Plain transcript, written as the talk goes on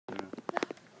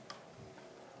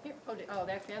told you, oh,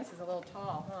 that fence is a little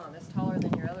tall, huh? That's taller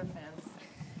than your other fence.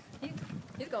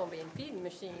 He's going to be in feeding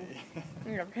machine.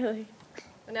 Yeah, really.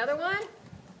 Another one?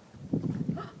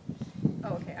 Oh,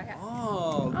 okay, I have.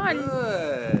 Oh,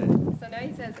 good. So now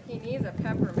he says he needs a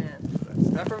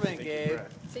peppermint. Peppermint, Gabe.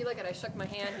 See, look at I shook my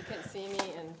hand. He couldn't see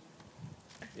me, and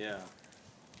Yeah.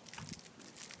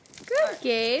 Good,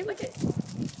 Gabe. look at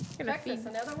Texas.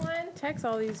 Another one. Tex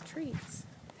all these treats.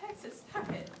 Texas, tuck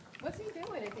it. What's he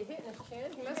doing? Is he hitting his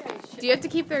chin? He must be. Do you have to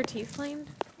keep their teeth cleaned?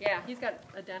 Yeah, he's got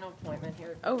a dental appointment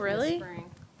here. Oh, really? In the spring.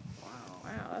 Wow.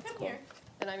 Wow, that's Come cool. here.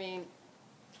 And I mean,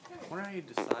 I wonder how you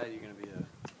decide you're going to be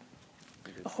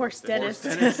A horse dentist.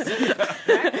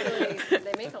 actually,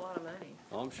 they make a lot of money.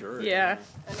 Oh, I'm sure. Yeah.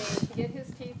 I mean, to get his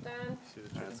teeth done,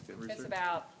 That's good. it's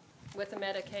about with the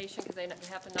medication because they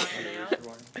have to knock them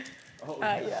out. Oh, Yeah,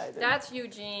 I did. That's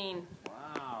Eugene.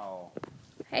 wow.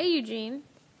 Hey, Eugene.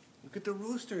 Look at the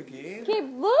rooster, Gabe.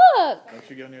 Gabe, look! Don't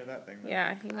you go near that thing, though.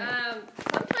 Yeah, he might.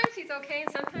 Sometimes he's okay,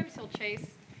 and sometimes he'll chase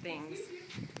things.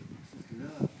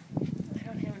 I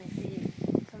don't have any feet.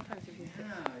 Sometimes he'll be.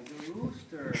 Yeah, he's a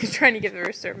rooster. He's trying to give the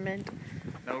rooster mint.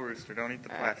 No, rooster, don't eat the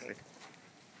plastic.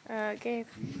 Gabe.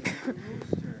 He's a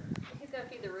rooster. He's gonna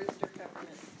feed the rooster.